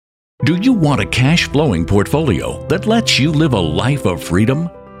Do you want a cash-flowing portfolio that lets you live a life of freedom?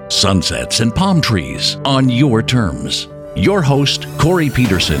 Sunsets and palm trees on your terms. Your host, Corey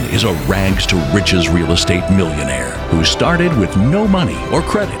Peterson, is a rags-to-riches real estate millionaire who started with no money or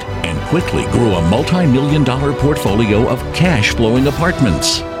credit and quickly grew a multi-million-dollar portfolio of cash-flowing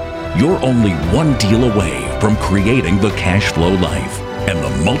apartments. You're only one deal away from creating the cash flow life, and the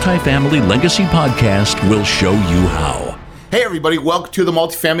Multifamily Legacy Podcast will show you how. Hey everybody, welcome to the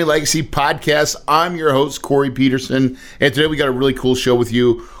Multifamily Legacy Podcast. I'm your host, Corey Peterson, and today we got a really cool show with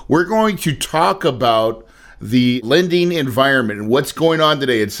you. We're going to talk about the lending environment and what's going on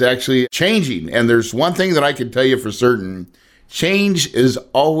today. It's actually changing, and there's one thing that I can tell you for certain. Change is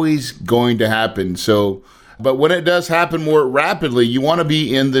always going to happen. But when it does happen more rapidly, you want to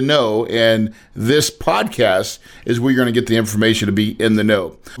be in the know, and this podcast is where you're going to get the information to be in the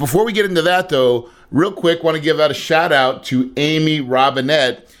know. Before we get into that, though, real quick, want to give out a shout out to Amy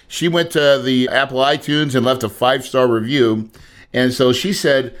Robinette. She went to the Apple iTunes and left a 5-star review. And so she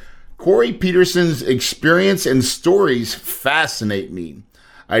said, Corey Peterson's experience and stories fascinate me.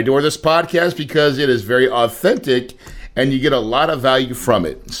 I adore this podcast because it is very authentic and you get a lot of value from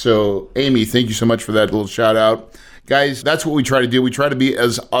it. So, Amy, thank you so much for that little shout out. Guys, that's what we try to do. We try to be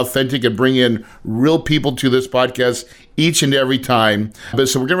as authentic and bring in real people to this podcast each and every time.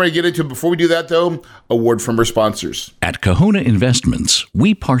 So we're getting ready to get into it. Before we do that, though, a word from our sponsors. At Kahuna Investments,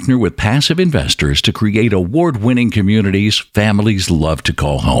 we partner with passive investors to create award-winning communities families love to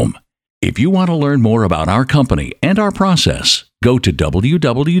call home. If you want to learn more about our company and our process, go to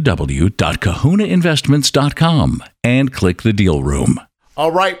www.kahunainvestments.com and click the deal room.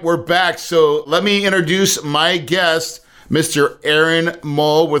 All right, we're back. So let me introduce my guest, Mr. Aaron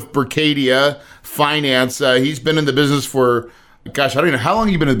Mull with Berkadia Finance. He's been in the business for, I don't even know, how long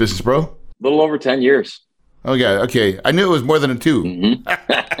have you been in the business, bro? A little over 10 years. Oh, yeah, okay. I knew it was more than a 2.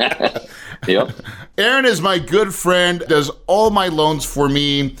 Mm-hmm. Yep. Aaron is my good friend, does all my loans for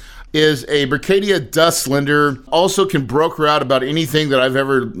me, is a Berkadia Dust lender, also can broker out about anything that I've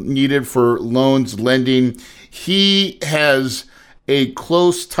ever needed for loans, lending. He has a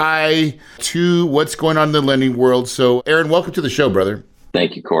close tie to what's going on in the lending world. So, Aaron, welcome to the show, brother.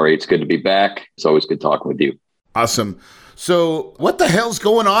 Thank you, Corey. It's good to be back. It's always good talking with you. Awesome. So, what the hell's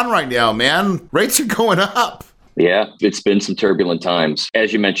going on right now, man? Rates are going up. Yeah, it's been some turbulent times.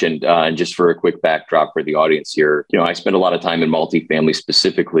 As you mentioned, and just for a quick backdrop for the audience here, I spend a lot of time in multifamily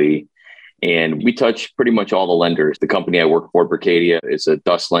specifically, and we touch pretty much all the lenders. The company I work for, Berkadia, is a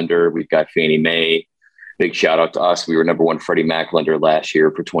DUS lender. We've got Fannie Mae. Big shout out to us. We were number one Freddie Mac lender last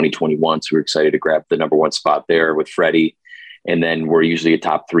year for 2021. So we're excited to grab the number one spot there with Freddie. And then we're usually a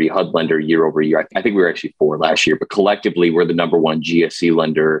top 3 HUD lender year over year. I think we were actually 4 last year, but collectively we're the number one GSE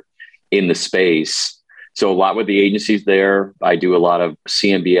lender in the space. So a lot with the agencies there. I do a lot of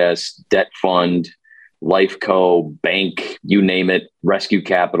CMBS, debt fund, life co, bank, you name it, rescue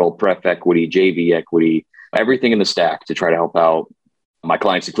capital, pref equity, JV equity, everything in the stack to try to help out my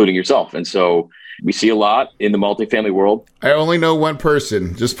clients, including yourself. And so we see a lot in the multifamily world. I only know one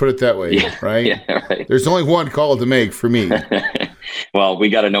person, just put it that way, right? Yeah, right. There's only one call to make for me. Well, we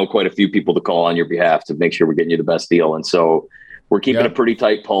got to know quite a few people to call on your behalf to make sure we're getting you the best deal. And so we're keeping a pretty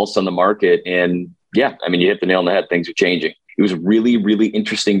tight pulse on the market. And yeah, I mean, you hit the nail on the head. Things are changing. It was a really, really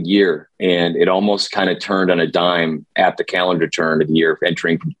interesting year. And it almost kind of turned on a dime at the calendar turn of the year,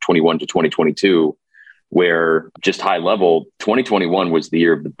 entering from 21 to 2022. Where just high level, 2021 was the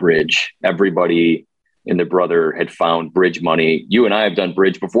year of the bridge. Everybody and their brother had found bridge money. You and I have done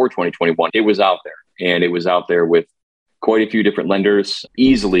bridge before 2021. It was out there, and it was out there with quite a few different lenders,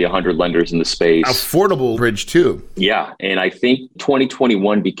 easily 100 lenders in the space. Affordable bridge too. Yeah. And I think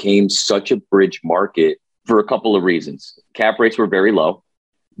 2021 became such a bridge market for a couple of reasons. Cap rates were very low.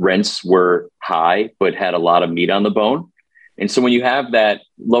 Rents were high, but had a lot of meat on the bone. And so when you have that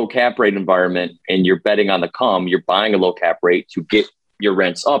low cap rate environment and you're betting on the come, you're buying a low cap rate to get your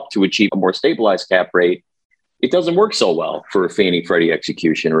rents up to achieve a more stabilized cap rate, it doesn't work so well for a Fannie Freddie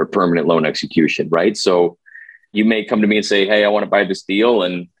execution or a permanent loan execution, right? So you may come to me and say, hey, I want to buy this deal.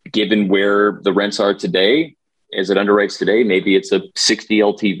 And given where the rents are today, as it underwrites today, maybe it's a 60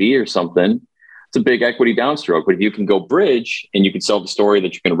 LTV or something. It's a big equity downstroke. But if you can go bridge and you can sell the story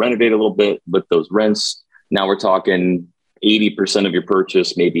that you can renovate a little bit with those rents, now we're talking 80% of your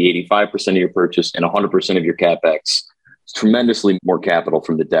purchase, maybe 85% of your purchase, and 100% of your CapEx. It's tremendously more capital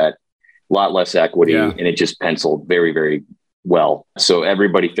from the debt, a lot less equity, and it just penciled very, very well. So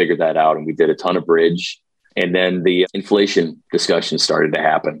everybody figured that out, and we did a ton of bridge. And then the inflation discussion started to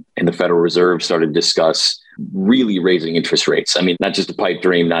happen, and the Federal Reserve started to discuss really raising interest rates. I mean, not just a pipe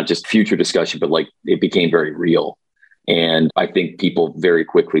dream, not just future discussion, but like it became very real. And I think people very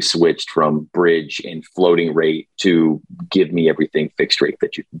quickly switched from bridge and floating rate to give me everything fixed rate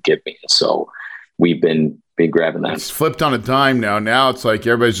that you can give me. So we've been grabbing that. It's flipped on a dime now. Now it's like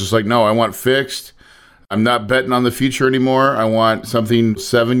everybody's just like, no, I want fixed. I'm not betting on the future anymore. I want something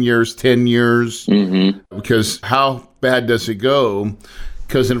 7 years, 10 years. Because how bad does it go?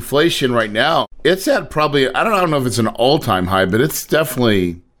 Because inflation right now, it's at probably, I don't know if it's an all-time high, but it's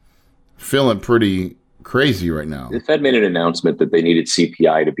definitely feeling pretty crazy right now. The Fed made an announcement that they needed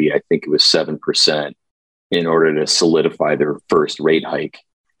CPI to be, I think it was 7% in order to solidify their first rate hike.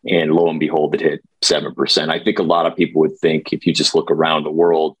 And lo and behold, it hit 7%. I think a lot of people would think if you just look around the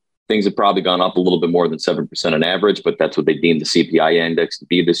world, things have probably gone up a little bit more than 7% on average, but that's what they deemed the CPI index to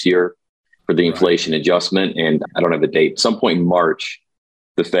be this year for the inflation adjustment. And I don't have a date. At some point in March,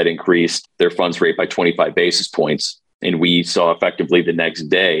 the Fed increased their funds rate by 25 basis points. And we saw effectively the next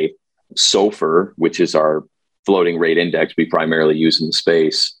day, SOFR, which is our floating rate index we primarily use in the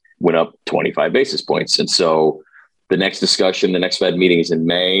space, went up 25 basis points. And so the next discussion, the next Fed meeting is in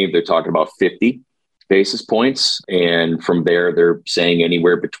May. They're talking about 50 basis points. And from there, they're saying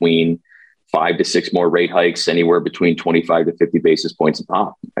anywhere between 5 to 6 more rate hikes, anywhere between 25 to 50 basis points a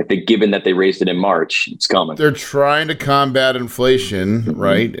pop. I think given that they raised it in March, it's coming. They're trying to combat inflation,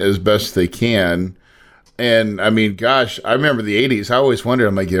 right, as best they can. And I mean, gosh, I remember the 80s. I always wondered,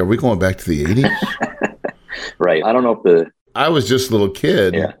 I'm like, are we going back to the 80s? Right. I don't know if I was just a little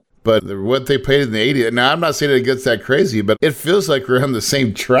kid. Yeah. But what they paid in the 80s, now I'm not saying it gets that crazy, but it feels like we're on the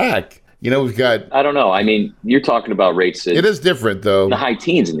same track. You know, we've got... I don't know. I mean, you're talking about rates... It is different, though. In the high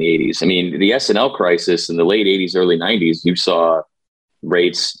teens in the 80s. I mean, the S&L crisis in the late 80s, early 90s, you saw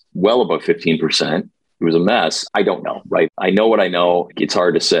rates well above 15%. It was a mess. I don't know, right? I know what I know. It's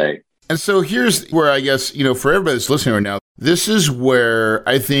hard to say. And so here's where I guess, you know, for everybody that's listening right now, this is where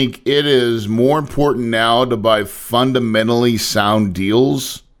I think it is more important now to buy fundamentally sound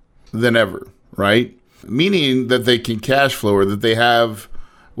deals than ever, right? Meaning that they can cash flow, or that they have,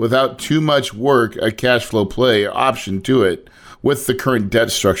 without too much work, a cash flow play option to it with the current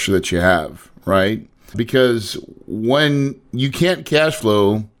debt structure that you have, right? Because when you can't cash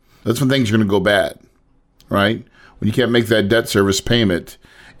flow, that's when things are going to go bad, right? When you can't make that debt service payment.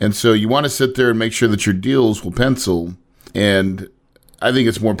 And so you want to sit there and make sure that your deals will pencil. And I think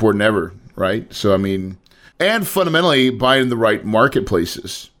it's more important than ever, right? So, I mean, and fundamentally buying in the right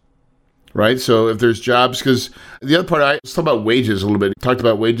marketplaces. Right. So if there's jobs, because the other part, let's talk about wages a little bit. Talked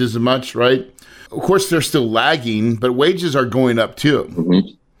about wages as much, right? Of course, they're still lagging, but wages are going up too. Mm-hmm.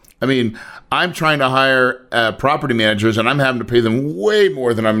 I mean, I'm trying to hire property managers and I'm having to pay them way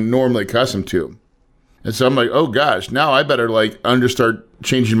more than I'm normally accustomed to. And so I'm like, oh gosh, now I better start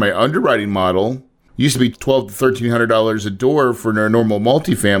changing my underwriting model. Used to be $1,200 to $1,300 a door for a normal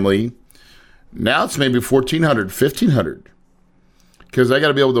multifamily. Now it's maybe $1,400, $1,500. Because I got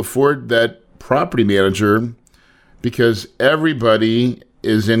to be able to afford that property manager because everybody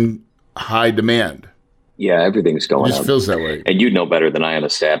is in high demand. Yeah, everything's going up. It just feels that way. And you'd know better than I am a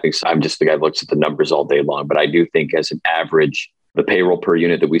staffing. So I'm just the guy that looks at the numbers all day long. But I do think as an average, the payroll per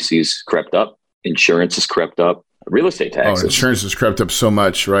unit that we see has crept up. Insurance has crept up. Real estate taxes. Oh, insurance has crept up so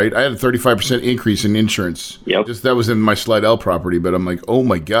much, right? I had a 35% increase in insurance. Yep. That was in my Slidell property, but I'm like, oh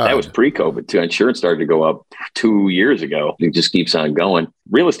my God. That was pre-COVID too. Insurance started to go up 2 years ago. It just keeps on going.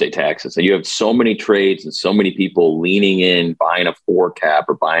 Real estate taxes. And you have so many trades and so many people leaning in, buying a 4 cap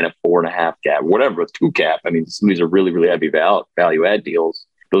or buying a 4.5 cap, whatever, a 2 cap. I mean, some of these are really, really heavy value add deals.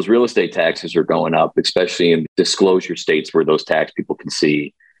 Those real estate taxes are going up, especially in disclosure states where those tax people can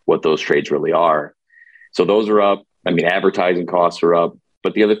see what those trades really are. So those are up. I mean, advertising costs are up.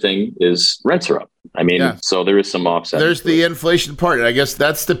 But the other thing is rents are up. I mean, yeah. So there is some offset. There's the inflation part. And I guess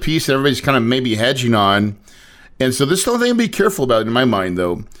that's the piece that everybody's kind of maybe hedging on. And so this is the thing to be careful about in my mind,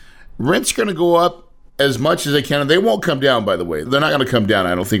 though. Rents are going to go up as much as they can. And they won't come down, by the way. They're not going to come down.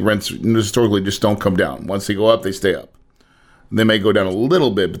 I don't think rents historically just don't come down. Once they go up, they stay up. They may go down a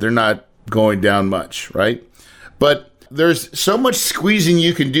little bit, but they're not going down much, right? But there's so much squeezing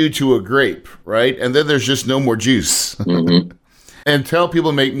you can do to a grape, right? And then there's just no more juice. Mm-hmm. Until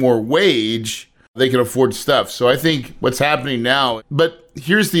people make more wage, they can afford stuff. So I think what's happening now, but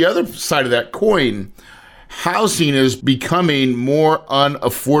here's the other side of that coin. Housing is becoming more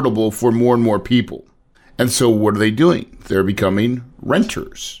unaffordable for more and more people. And so what are they doing? They're becoming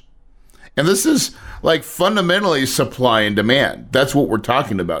renters. And this is like fundamentally supply and demand. That's what we're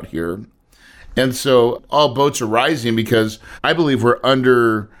talking about here. And so all boats are rising because I believe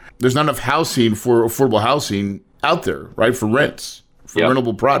there's not enough housing for affordable housing out there, right? For rents, for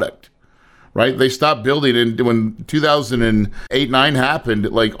rentable product, right? They stopped building. And when 2008-9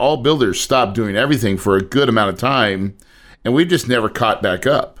 happened, like all builders stopped doing everything for a good amount of time. And we just never caught back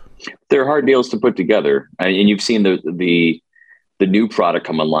up. They're hard deals to put together. And you've seen the new product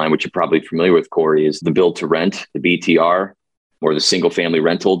come online, which you're probably familiar with, Corey, is the build to rent, the BTR, or the single family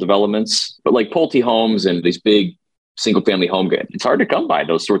rental developments. But like Pulte Homes and these big single family home, it's hard to come by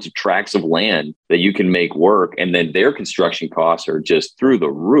those sorts of tracts of land that you can make work. And then their construction costs are just through the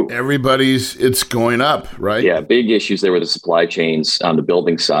roof. It's going up, right? Yeah, big issues there with the supply chains on the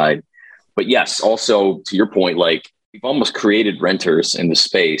building side. But yes, also to your point, like we've almost created renters in the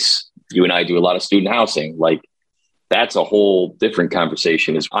space. You and I do a lot of student housing. Like that's a whole different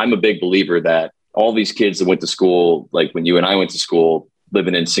conversation. I'm a big believer that all these kids that went to school, like when you and I went to school,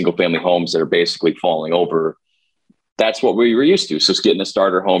 living in single family homes that are basically falling over, that's what we were used to. So it's getting a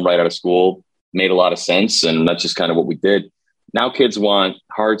starter home right out of school made a lot of sense. And that's just kind of what we did. Now kids want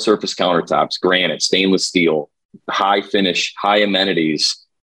hard surface countertops, granite, stainless steel, high finish, high amenities.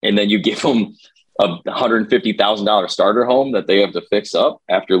 And then you give them a $150,000 starter home that they have to fix up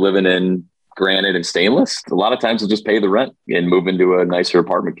after living in granite and stainless. A lot of times they'll just pay the rent and move into a nicer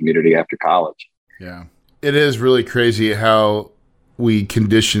apartment community after college. Yeah. It is really crazy how we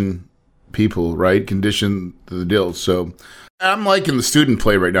condition people, right? Condition the deals. So I'm liking the student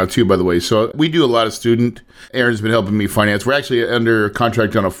play right now too, by the way. So we do a lot of student. Aaron's been helping me finance. We're actually under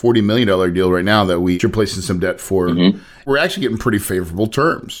contract on a $40 million deal right now that we're placing some debt for. Mm-hmm. We're actually getting pretty favorable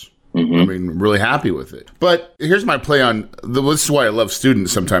terms. Mm-hmm. I mean, really happy with it. But here's my play on this is why I love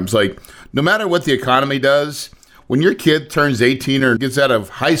students sometimes. Like, no matter what the economy does, when your kid turns 18 or gets out of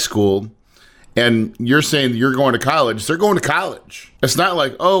high school and you're saying you're going to college, they're going to college. It's not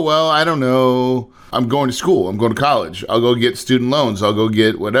like, oh, well, I don't know. I'm going to school. I'm going to college. I'll go get student loans. I'll go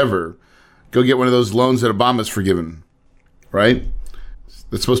get whatever. Go get one of those loans that Obama's forgiven, right?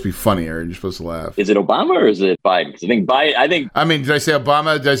 That's supposed to be funny, Aaron. You're supposed to laugh. Is it Obama or is it Biden? I mean, did I say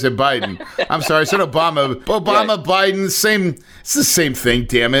Obama? Did I say Biden? I'm sorry. I said Obama. Obama, right. Biden, same. It's the same thing,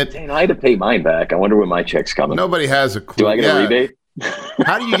 damn it. Dang, I had to pay mine back. I wonder when my check's coming. Nobody has a clue. Do I get a rebate?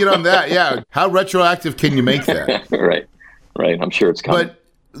 How do you get on that? Yeah. How retroactive can you make that? Right. I'm sure it's coming.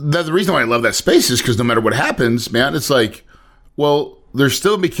 But the reason why I love that space is because no matter what happens, man, it's like, well, there's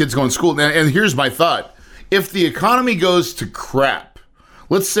still be kids going to school. And here's my thought. If the economy goes to crap,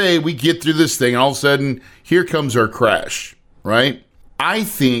 let's say we get through this thing and all of a sudden here comes our crash, right? I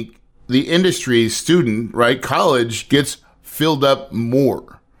think the industry student, right, college gets filled up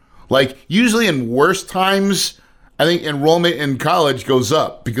more. Like usually in worse times, I think enrollment in college goes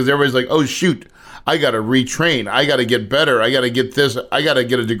up because everybody's like, oh, shoot, I got to retrain. I got to get better. I got to get this. I got to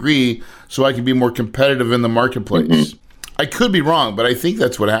get a degree so I can be more competitive in the marketplace. Mm-hmm. I could be wrong, but I think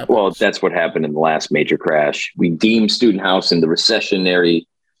that's what happened. Well, that's what happened in the last major crash. We deemed student housing the recessionary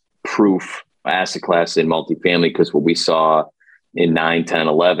proof asset class in multifamily because what we saw in 9, 10,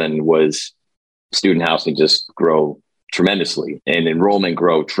 11 was student housing just grow tremendously and enrollment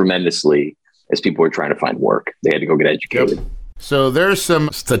grow tremendously as people were trying to find work. They had to go get educated. Yep. So there's some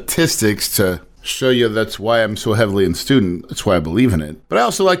statistics to show you that's why I'm so heavily in student. That's why I believe in it. But I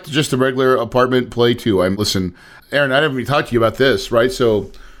also like just a regular apartment play too. Listen, Aaron, I didn't even talk to you about this, right?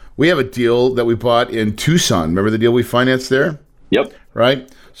 So we have a deal that we bought in Tucson. Remember the deal we financed there? Yep. Right?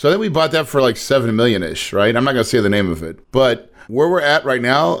 So then we bought that for like $7 million-ish, right? I'm not going to say the name of it. But where we're at right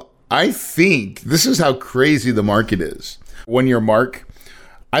now, I think this is how crazy the market is. 1 year mark,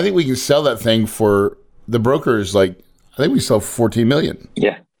 I think we can sell that thing for the brokers, like, I think we sell $14 million.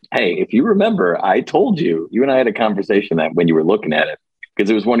 Yeah. Hey, if you remember, I told you and I had a conversation that when you were looking at it, because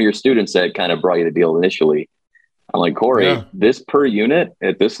it was one of your students that kind of brought you the deal initially. I'm like, Corey, This per unit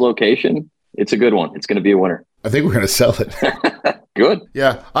at this location, it's a good one. It's going to be a winner. I think we're going to sell it. Good.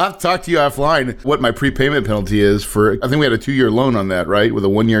 Yeah. I'll have to talk to you offline what my prepayment penalty is for, I think we had a 2-year loan on that, right? With a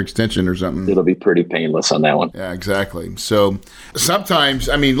 1-year extension or something. It'll be pretty painless on that one. Yeah, exactly. So sometimes,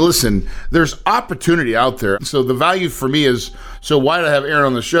 I mean, listen, there's opportunity out there. So the value for me is, so why did I have Aaron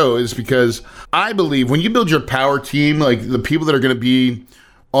on the show is because I believe when you build your power team, like the people that are going to be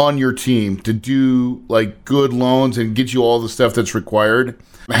on your team to do like good loans and get you all the stuff that's required,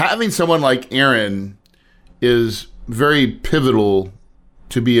 having someone like Aaron is very pivotal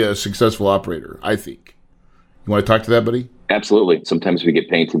to be a successful operator, I think. You want to talk to that, buddy? Absolutely. Sometimes we get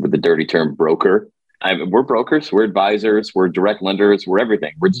painted with the dirty term broker. We're brokers, we're advisors, we're direct lenders, we're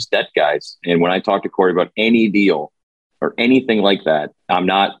everything. We're just debt guys. And when I talk to Corey about any deal or anything like that, I'm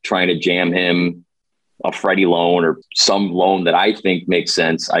not trying to jam him a Freddie loan or some loan that I think makes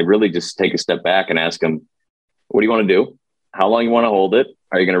sense. I really just take a step back and ask him, what do you want to do? How long you want to hold it?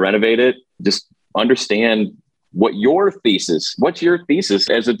 Are you going to renovate it? Just understand what's your thesis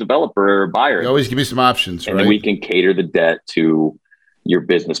as a developer or buyer? You always give me some options, and right? then we can cater the debt to your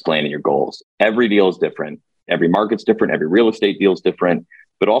business plan and your goals. Every deal is different. Every market's different. Every real estate deal is different,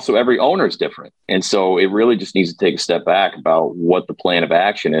 but also every owner is different. And so it really just needs to take a step back about what the plan of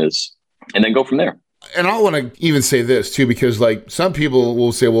action is and then go from there. And I want to even say this too, because like some people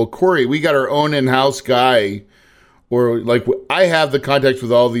will say, well, Corey, we got our own in-house guy, or like I have the contacts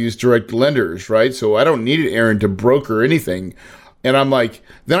with all these direct lenders, right? So I don't need Aaron to broker anything. And I'm like,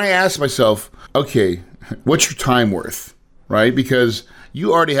 then I ask myself, okay, what's your time worth, right? Because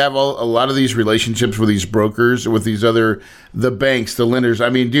you already have a lot of these relationships with these brokers, with these the banks, the lenders. I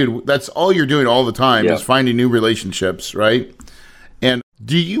mean, dude, that's all you're doing all the time is finding new relationships, right? And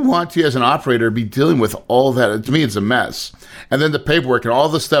do you want to, as an operator, be dealing with all that? To me, it's a mess. And then the paperwork and all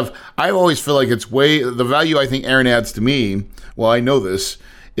the stuff. I always feel like the value I think Aaron adds to me, well, I know this,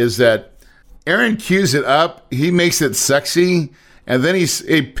 is that Aaron cues it up. He makes it sexy. And then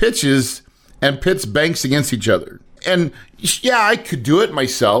he pitches and pits banks against each other. And yeah, I could do it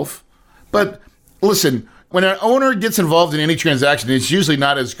myself. But listen, when an owner gets involved in any transaction, it's usually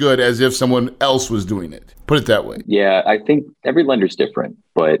not as good as if someone else was doing it. Put it that way. Yeah, I think every lender's different,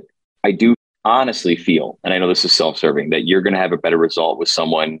 but I do honestly feel, and I know this is self-serving, that you're going to have a better result with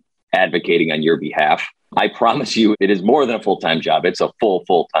someone advocating on your behalf. I promise you, it is more than a full-time job. It's a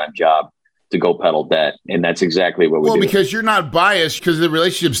full-time job to go pedal debt. And that's exactly what we do. Well, because you're not biased, because the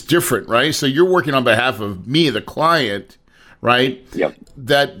relationship's different, right? So you're working on behalf of me, the client, right? Yep.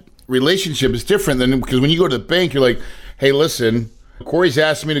 That relationship is different than, because when you go to the bank, you're like, hey, listen, Corey's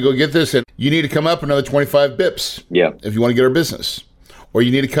asking me to go get this, and you need to come up another 25 bips if you want to get our business. Or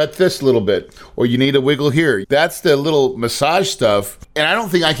you need to cut this a little bit, or you need to wiggle here. That's the little massage stuff. And I don't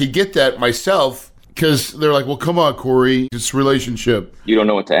think I could get that myself, because they're like, well, come on, Corey, it's relationship. You don't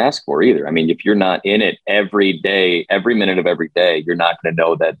know what to ask for either. I mean, if you're not in it every day, every minute of every day, you're not going to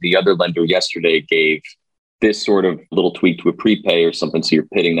know that the other lender yesterday gave this sort of little tweak to a prepay or something. So you're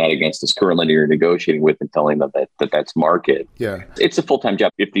pitting that against this current lender you're negotiating with and telling them that's market. Yeah. It's a full-time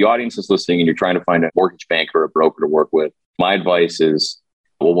job. If the audience is listening and you're trying to find a mortgage banker or a broker to work with, my advice is,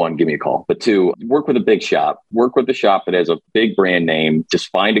 well, one, give me a call. But two, work with a big shop. Work with a shop that has a big brand name.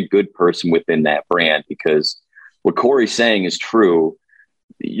 Just find a good person within that brand, because what Corey's saying is true.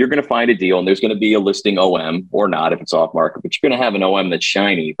 You're going to find a deal and there's going to be a listing OM or not if it's off market, but you're going to have an OM that's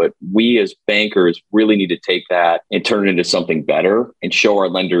shiny. But we as bankers really need to take that and turn it into something better and show our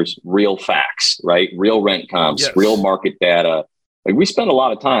lenders real facts, right? Real rent comps, real market data. Like, we spend a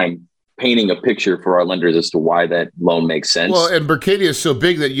lot of time painting a picture for our lenders as to why that loan makes sense. Well, and Berkadia is so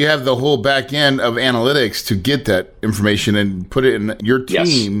big that you have the whole back end of analytics to get that information and put it in your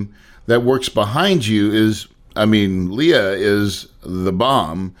team that works behind you. Leah is the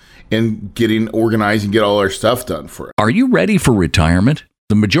bomb in getting organized and get all our stuff done for us. Are you ready for retirement?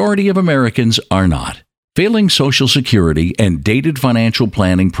 The majority of Americans are not. Failing Social Security and dated financial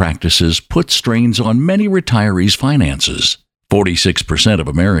planning practices put strains on many retirees' finances. 46% of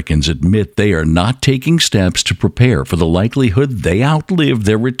Americans admit they are not taking steps to prepare for the likelihood they outlive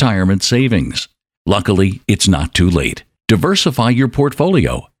their retirement savings. Luckily, it's not too late. Diversify your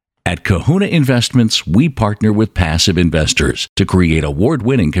portfolio. At Kahuna Investments, we partner with passive investors to create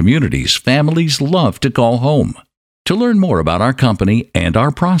award-winning communities families love to call home. To learn more about our company and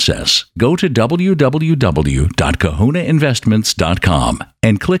our process, go to www.kahunainvestments.com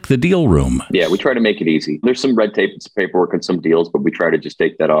and click the deal room. Yeah, we try to make it easy. There's some red tape and some paperwork and some deals, but we try to just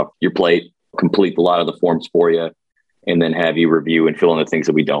take that off your plate, complete a lot of the forms for you, and then have you review and fill in the things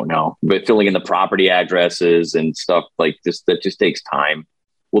that we don't know. But filling in the property addresses and stuff like this, that just takes time.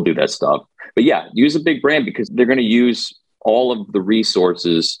 We'll do that stuff. But yeah, use a big brand, because they're going to use all of the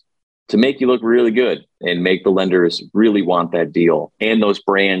resources to make you look really good and make the lenders really want that deal and those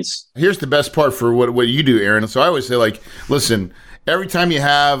brands. Here's the best part for what you do, Aaron. So I always say, like, listen, every time you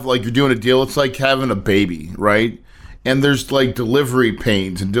have, like, you're doing a deal, it's like having a baby, right? And there's like delivery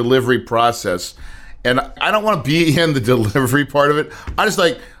pains and delivery process. And I don't want to be in the delivery part of it. I just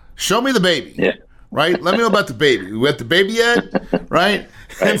like, show me the baby. Yeah. Right? Let me know about the baby. We got the baby yet? Right?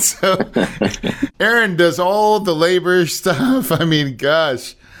 And so Aaron does all the labor stuff. I mean,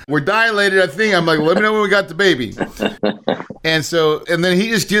 gosh, we're dilated. I think I'm like, let me know when we got the baby. And then he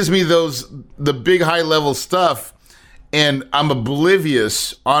just gives me the big high level stuff. And I'm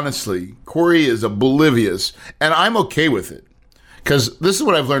oblivious, honestly. Corey is oblivious. And I'm okay with it. Because this is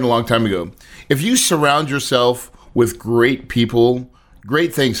what I've learned a long time ago. If you surround yourself with great people,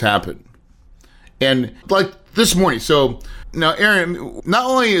 great things happen. And like this morning, so now Aaron, not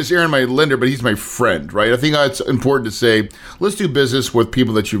only is Aaron my lender, but he's my friend, right? I think it's important to say, let's do business with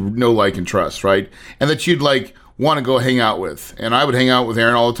people that you know, like, and trust, right? And that you'd like want to go hang out with. And I would hang out with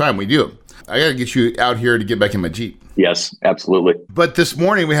Aaron all the time. We do. I got to get you out here to get back in my Jeep. Yes, absolutely. But this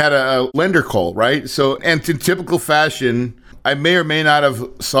morning we had a lender call, right? So, and in typical fashion, I may or may not have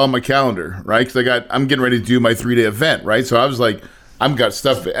saw my calendar, right? Because I'm getting ready to do my 3-day event, right? So I was like, I've got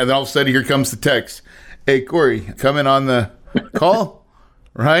stuff. And then all of a sudden here comes the text. Hey, Corey, come in on the call,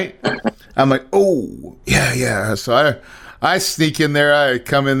 right? I'm like, oh, yeah. So I sneak in there. I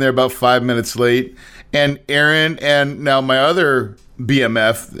come in there about 5 minutes late. And Aaron and now my other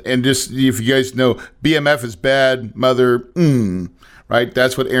BMF, and just if you guys know, BMF is bad mother, right?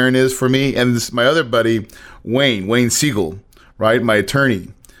 That's what Aaron is for me. And this is my other buddy, Wayne Siegel, right? My attorney.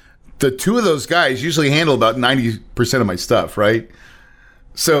 The two of those guys usually handle about 90% of my stuff, right?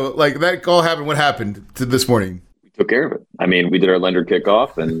 So like that call happened. What happened to this morning? We took care of it. I mean, we did our lender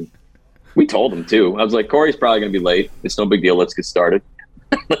kickoff and we told him too. I was like, Corey's probably going to be late. It's no big deal. Let's get started.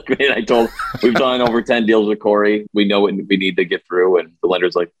 I told we've done over 10 deals with Corey. We know what we need to get through. And the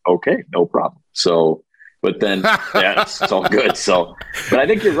lender's like, okay, no problem. So, but then, yeah, it's all good. So, but I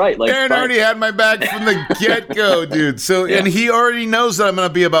think you're right. Like Aaron already had my back from the get-go, dude. So, Yeah. And he already knows that I'm going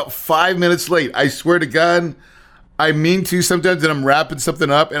to be about 5 minutes late. I swear to God, I mean to sometimes that I'm wrapping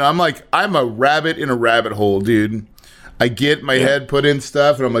something up. And I'm like, I'm a rabbit in a rabbit hole, dude. I get my head put in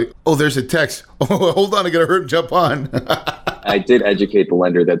stuff and I'm like, oh, there's a text. Oh, hold on. I got to hurry and jump on. I did educate the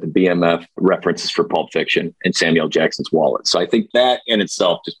lender that the BMF references for Pulp Fiction and Samuel Jackson's Wallet. So I think that in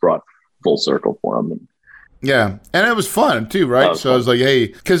itself just brought full circle for him. Yeah. And it was fun too, right? So I was like, hey,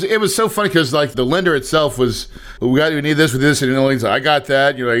 because it was so funny because like the lender itself was, we need this with this. And Elaine's like, I got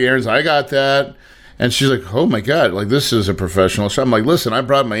that. You're like, Aaron's like, I got that. And she's like, oh my God, like this is a professional. So I'm like, listen, I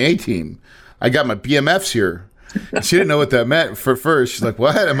brought my A-team. I got my BMFs here. And she didn't know what that meant for first. She's like,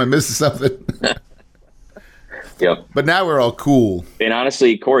 what? Am I missing something? Yep. But now we're all cool. And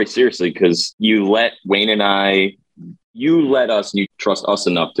honestly, Corey, seriously, because you let Wayne and I, you let us, and you trust us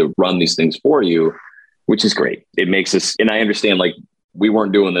enough to run these things for you, which is great. It makes us, and I understand like we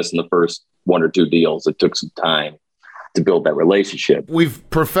weren't doing this in the first 1 or 2 deals. It took some time to build that relationship. We've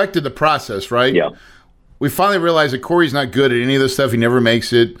perfected the process, right? Yeah. We finally realized that Corey's not good at any of this stuff. He never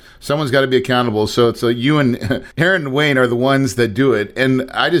makes it. Someone's got to be accountable. So it's like you and Aaron and Wayne are the ones that do it. And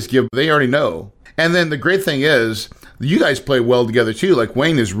I just they already know. And then the great thing is you guys play well together too. Like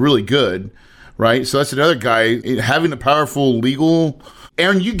Wayne is really good, right? So that's another guy having a powerful legal.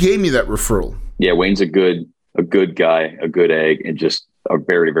 Aaron, you gave me that referral. Yeah. Wayne's a good guy, a good egg, and just a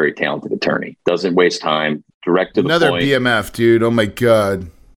very, very talented attorney. Doesn't waste time. Direct to the Another point. BMF, dude. Oh my God.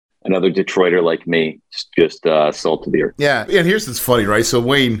 Another Detroiter like me, just salt to the earth. Yeah. And here's what's funny, right? So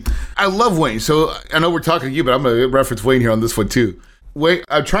Wayne, I love Wayne. So I know we're talking to you, but I'm going to reference Wayne here on this one too. Wayne,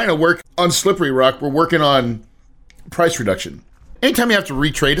 I'm trying to work on Slippery Rock. We're working on price reduction. Anytime you have to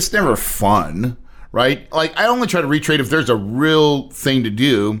retrade, it's never fun, right? Like I only try to retrade if there's a real thing to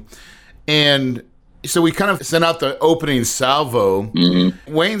do. And so we kind of sent out the opening salvo.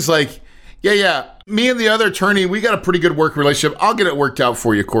 Mm-hmm. Wayne's like, yeah. Me and the other attorney, we got a pretty good work relationship. I'll get it worked out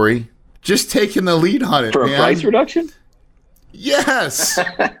for you, Corey. Just taking the lead on it, For man. a price reduction? Yes.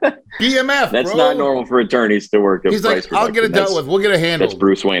 BMF, That's bro. not normal for attorneys to work a He's price like, reduction. I'll get it dealt with. We'll get it handled. That's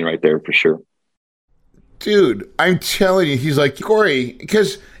Bruce Wayne right there for sure. Dude, I'm telling you, he's like, Corey,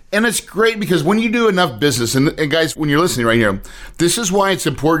 and it's great because when you do enough business, and guys, when you're listening right here, this is why it's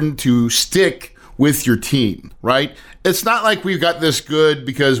important to stick with your team, right? It's not like we've got this good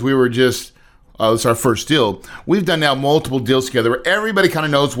because we were just, it's our first deal. We've done now multiple deals together where everybody kind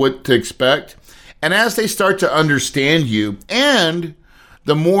of knows what to expect. And as they start to understand you, and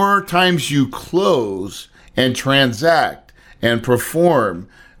the more times you close and transact and perform,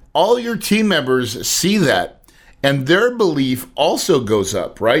 all your team members see that, and their belief also goes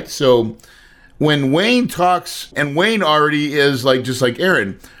up, right? So when Wayne talks, and Wayne already is like, just like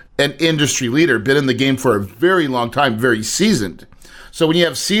Aaron, an industry leader, been in the game for a very long time, very seasoned. So when you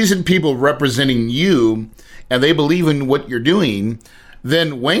have seasoned people representing you and they believe in what you're doing,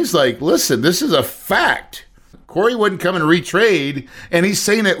 then Wayne's like, listen, this is a fact. Corey wouldn't come and retrade, and he's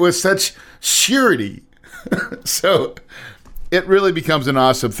saying it with such surety. So it really becomes an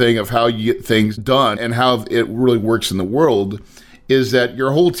awesome thing of how you get things done and how it really works in the world, is that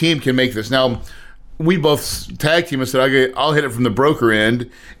your whole team can make this. Now, we both tag team and said, I'll hit it from the broker end,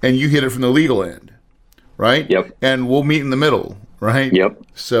 and you hit it from the legal end, right? Yep. And we'll meet in the middle, right? Yep.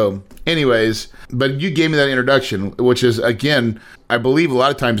 So anyways, but you gave me that introduction, which is, again, I believe a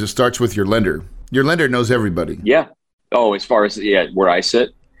lot of times it starts with your lender. Your lender knows everybody. Yeah. Oh, as far as, where I sit.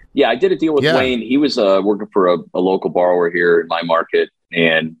 Yeah, I did a deal with Wayne. He was working for a local borrower here in my market,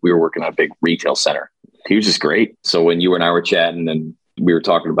 and we were working on a big retail center. He was just great. So when you and I were chatting, and we were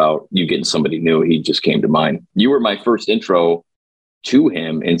talking about you getting somebody new. He just came to mind. You were my first intro to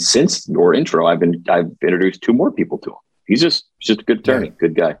him. And since your intro, I've introduced 2 more people to him. He's just a good attorney,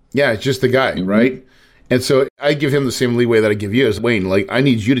 good guy. Yeah, it's just the guy, right? And so I give him the same leeway that I give you as Wayne. Like, I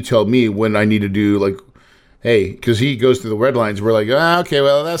need you to tell me when I need to do, like, hey, because he goes through the red lines. We're like, okay,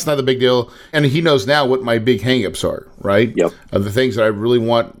 well, that's not a big deal. And he knows now what my big hangups are, right? Yep. Of the things that I really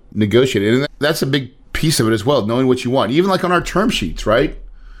want negotiated. And that's a big piece of it as well, knowing what you want. Even like on our term sheets, right?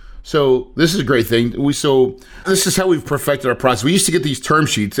 So this is a great thing. This is how we've perfected our process. We used to get these term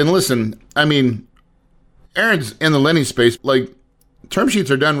sheets. And listen, I mean, Aaron's in the lending space. Like, term sheets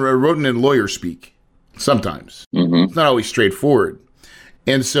are done written in lawyer speak sometimes. It's not always straightforward.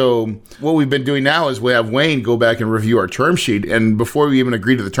 And so what we've been doing now is we have Wayne go back and review our term sheet. And before we even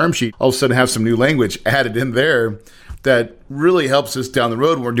agree to the term sheet, all of a sudden have some new language added in there that really helps us down the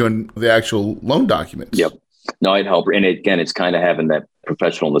road when we're doing the actual loan documents. Yep. No, I'd help. And again, it's kind of having that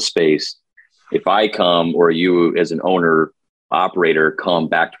professional in the space. If I come, or you as an owner, operator, come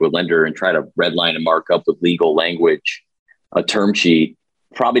back to a lender and try to redline and mark up with legal language a term sheet,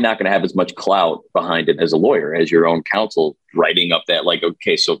 probably not going to have as much clout behind it as a lawyer, as your own counsel writing up that, like,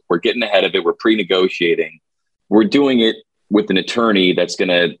 okay, so we're getting ahead of it. We're pre-negotiating. We're doing it with an attorney that's going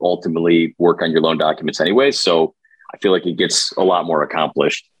to ultimately work on your loan documents anyway. So I feel like it gets a lot more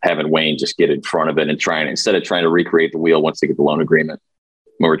accomplished having Wayne just get in front of it and instead of trying to recreate the wheel once they get the loan agreement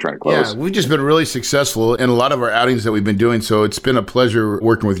when we're trying to close. Yeah, we've just been really successful in a lot of our outings that we've been doing. So it's been a pleasure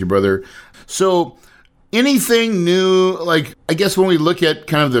working with you, brother. So anything new, like, I guess when we look at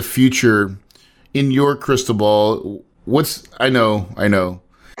kind of the future in your crystal ball, I know.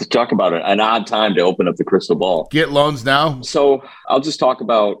 To talk about an odd time to open up the crystal ball. Get loans now? So I'll just talk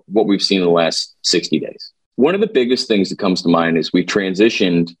about what we've seen in the last 60 days. One of the biggest things that comes to mind is we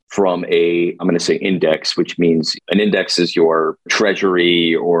transitioned from I'm going to say index, which means an index is your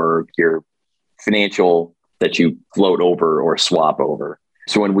treasury or your financial that you float over or swap over.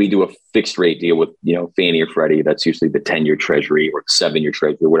 So when we do a fixed rate deal with, Fannie or Freddie, that's usually the 10-year treasury or 7-year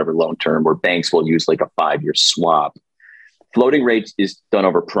treasury, whatever loan term, or banks will use like a 5-year swap. Floating rates is done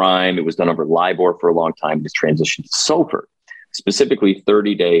over prime. It was done over LIBOR for a long time. It's transitioned to SOFR, specifically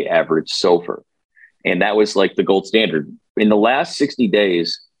 30-day average SOFR. And that was like the gold standard. In the last 60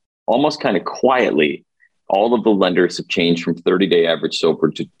 days, almost kind of quietly, all of the lenders have changed from 30-day average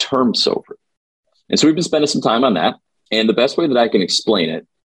SOFR to term SOFR. And so we've been spending some time on that. And the best way that I can explain it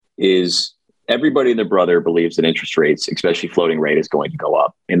is everybody and their brother believes that interest rates, especially floating rate, is going to go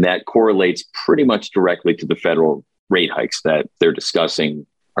up. And that correlates pretty much directly to the federal rate hikes that they're discussing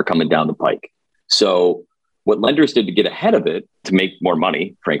are coming down the pike. So what lenders did to get ahead of it, to make more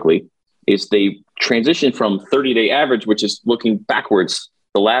money, frankly, is they transitioned from 30-day average, which is looking backwards,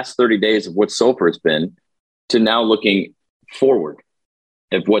 the last 30 days of what SOFR has been, to now looking forward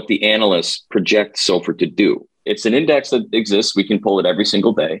at what the analysts project SOFR to do. It's an index that exists. We can pull it every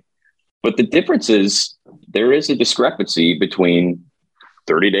single day. But the difference is there is a discrepancy between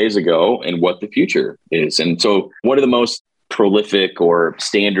 30 days ago and what the future is. And so one of the most prolific or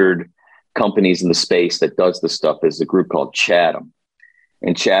standard companies in the space that does this stuff is a group called Chatham.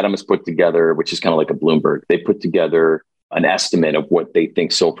 And Chatham has put together, which is kind of like a Bloomberg, they put together an estimate of what they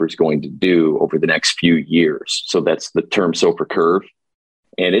think SOFR is going to do over the next few years. So that's the term SOFR curve.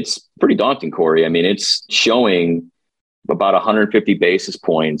 And it's pretty daunting, Corey. I mean, it's showing about 150 basis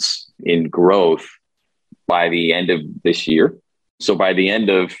points in growth by the end of this year. So by the end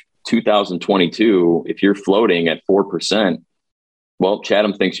of 2022, if you're floating at 4%, well,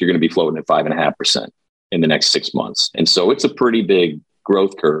 Chatham thinks you're going to be floating at 5.5% in the next 6 months. And so it's a pretty big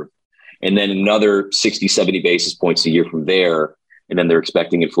growth curve. And then another 60, 70 basis points a year from there. And then they're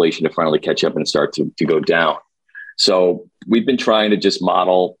expecting inflation to finally catch up and start to go down. So we've been trying to just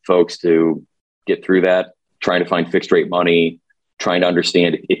model folks to get through that, trying to find fixed rate money, trying to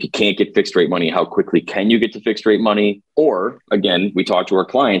understand if you can't get fixed rate money, how quickly can you get to fixed rate money? Or again, we talk to our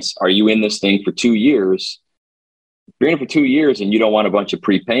clients, are you in this thing for 2 years? If you're in it for 2 years and you don't want a bunch of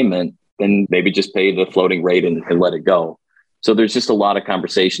prepayment, then maybe just pay the floating rate and let it go. So there's just a lot of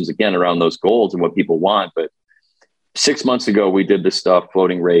conversations, again, around those goals and what people want. But 6 months ago, we did this stuff,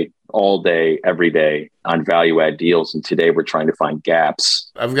 floating rate, all day, every day on value add deals. And today we're trying to find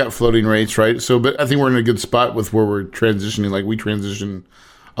gaps. I've got floating rates, right? So, but I think we're in a good spot with where we're transitioning. Like we transition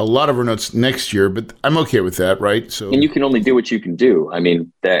a lot of our notes next year, but I'm okay with that, right? So, and you can only do what you can do. I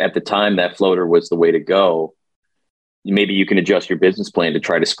mean, at the time that floater was the way to go. Maybe you can adjust your business plan to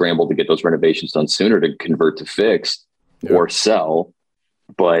try to scramble to get those renovations done sooner to convert to fixed or sell.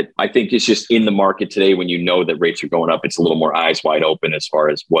 But I think it's just in the market today, when you know that rates are going up, it's a little more eyes wide open as far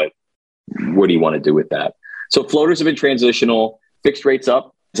as what do you want to do with that? So floaters have been transitional. Fixed rates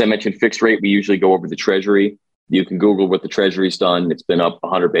up. As I mentioned, fixed rate, we usually go over the Treasury. You can Google what the Treasury's done. It's been up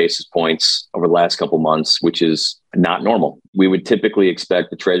 100 basis points over the last couple months, which is not normal. We would typically expect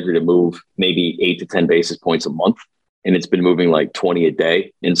the Treasury to move maybe 8 to 10 basis points a month, and it's been moving like 20 a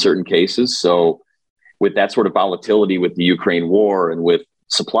day in certain cases. So with that sort of volatility with the Ukraine war and with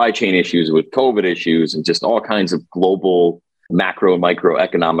supply chain issues, with COVID issues, and just all kinds of global macro and micro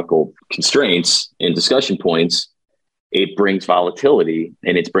economical constraints and discussion points, it brings volatility,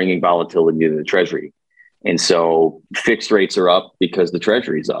 and it's bringing volatility to the Treasury. And so fixed rates are up because the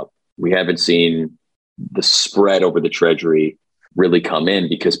Treasury's up. We haven't seen the spread over the Treasury really come in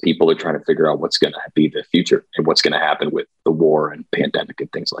because people are trying to figure out what's going to be the future and what's going to happen with the war and pandemic and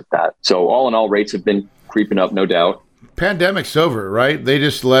things like that. So all in all, rates have been creeping up, no doubt. Pandemic's over, right? They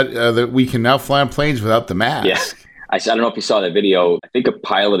just let that we can now fly on planes without the mask. Yeah. I don't know if you saw that video. I think a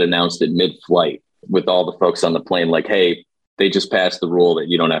pilot announced it mid-flight with all the folks on the plane, like, hey, they just passed the rule that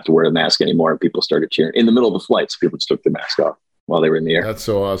you don't have to wear a mask anymore. And people started cheering in the middle of the flight. So people just took the mask off while they were in the air. That's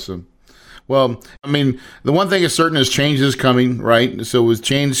so awesome. Well, I mean, the one thing is certain is change is coming, right? So with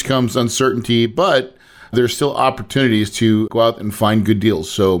change comes uncertainty, but there's still opportunities to go out and find good deals.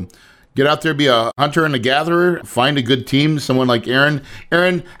 So get out there, be a hunter and a gatherer, find a good team, someone like Aaron.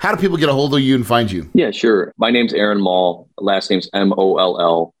 Aaron, how do people get a hold of you and find you? Yeah, sure. My name's Aaron Moll. Last name's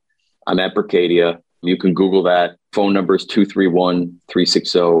Moll. I'm at Berkadia. You can Google that. Phone number is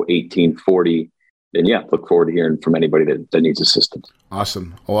 231-360-1840. And yeah, look forward to hearing from anybody that needs assistance.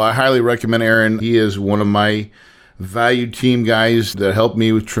 Awesome. Well, I highly recommend Aaron. He is one of my valued team guys that help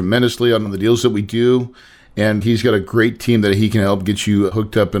me tremendously on the deals that we do. And he's got a great team that he can help get you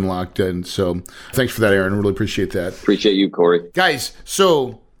hooked up and locked in. So thanks for that, Aaron. Really appreciate that. Appreciate you, Corey. Guys,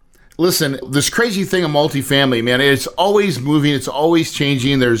 so listen, this crazy thing of multifamily, man, it's always moving. It's always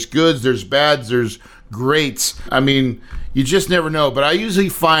changing. There's goods, there's bads, there's greats. I mean, you just never know. But I usually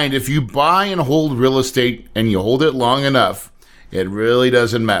find if you buy and hold real estate and you hold it long enough, it really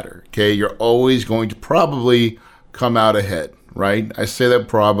doesn't matter. Okay, you're always going to probably come out ahead, right? I say that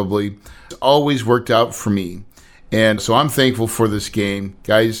probably. It's always worked out for me. And so I'm thankful for this game,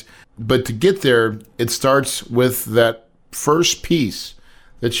 guys. But to get there, it starts with that first piece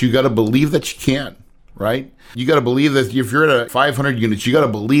that you got to believe that you can, right? You got to believe that if you're at 500 units, you got to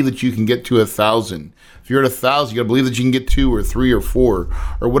believe that you can get to 1,000. If you're at 1,000, you got to believe that you can get 2 or 3 or 4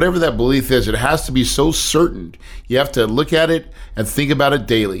 or whatever that belief is. It has to be so certain. You have to look at it and think about it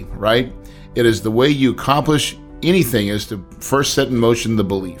daily, right? It is the way you accomplish anything is to first set in motion the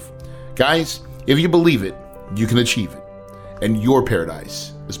belief. Guys, if you believe it, you can achieve it. And your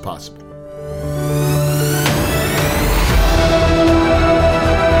paradise is possible.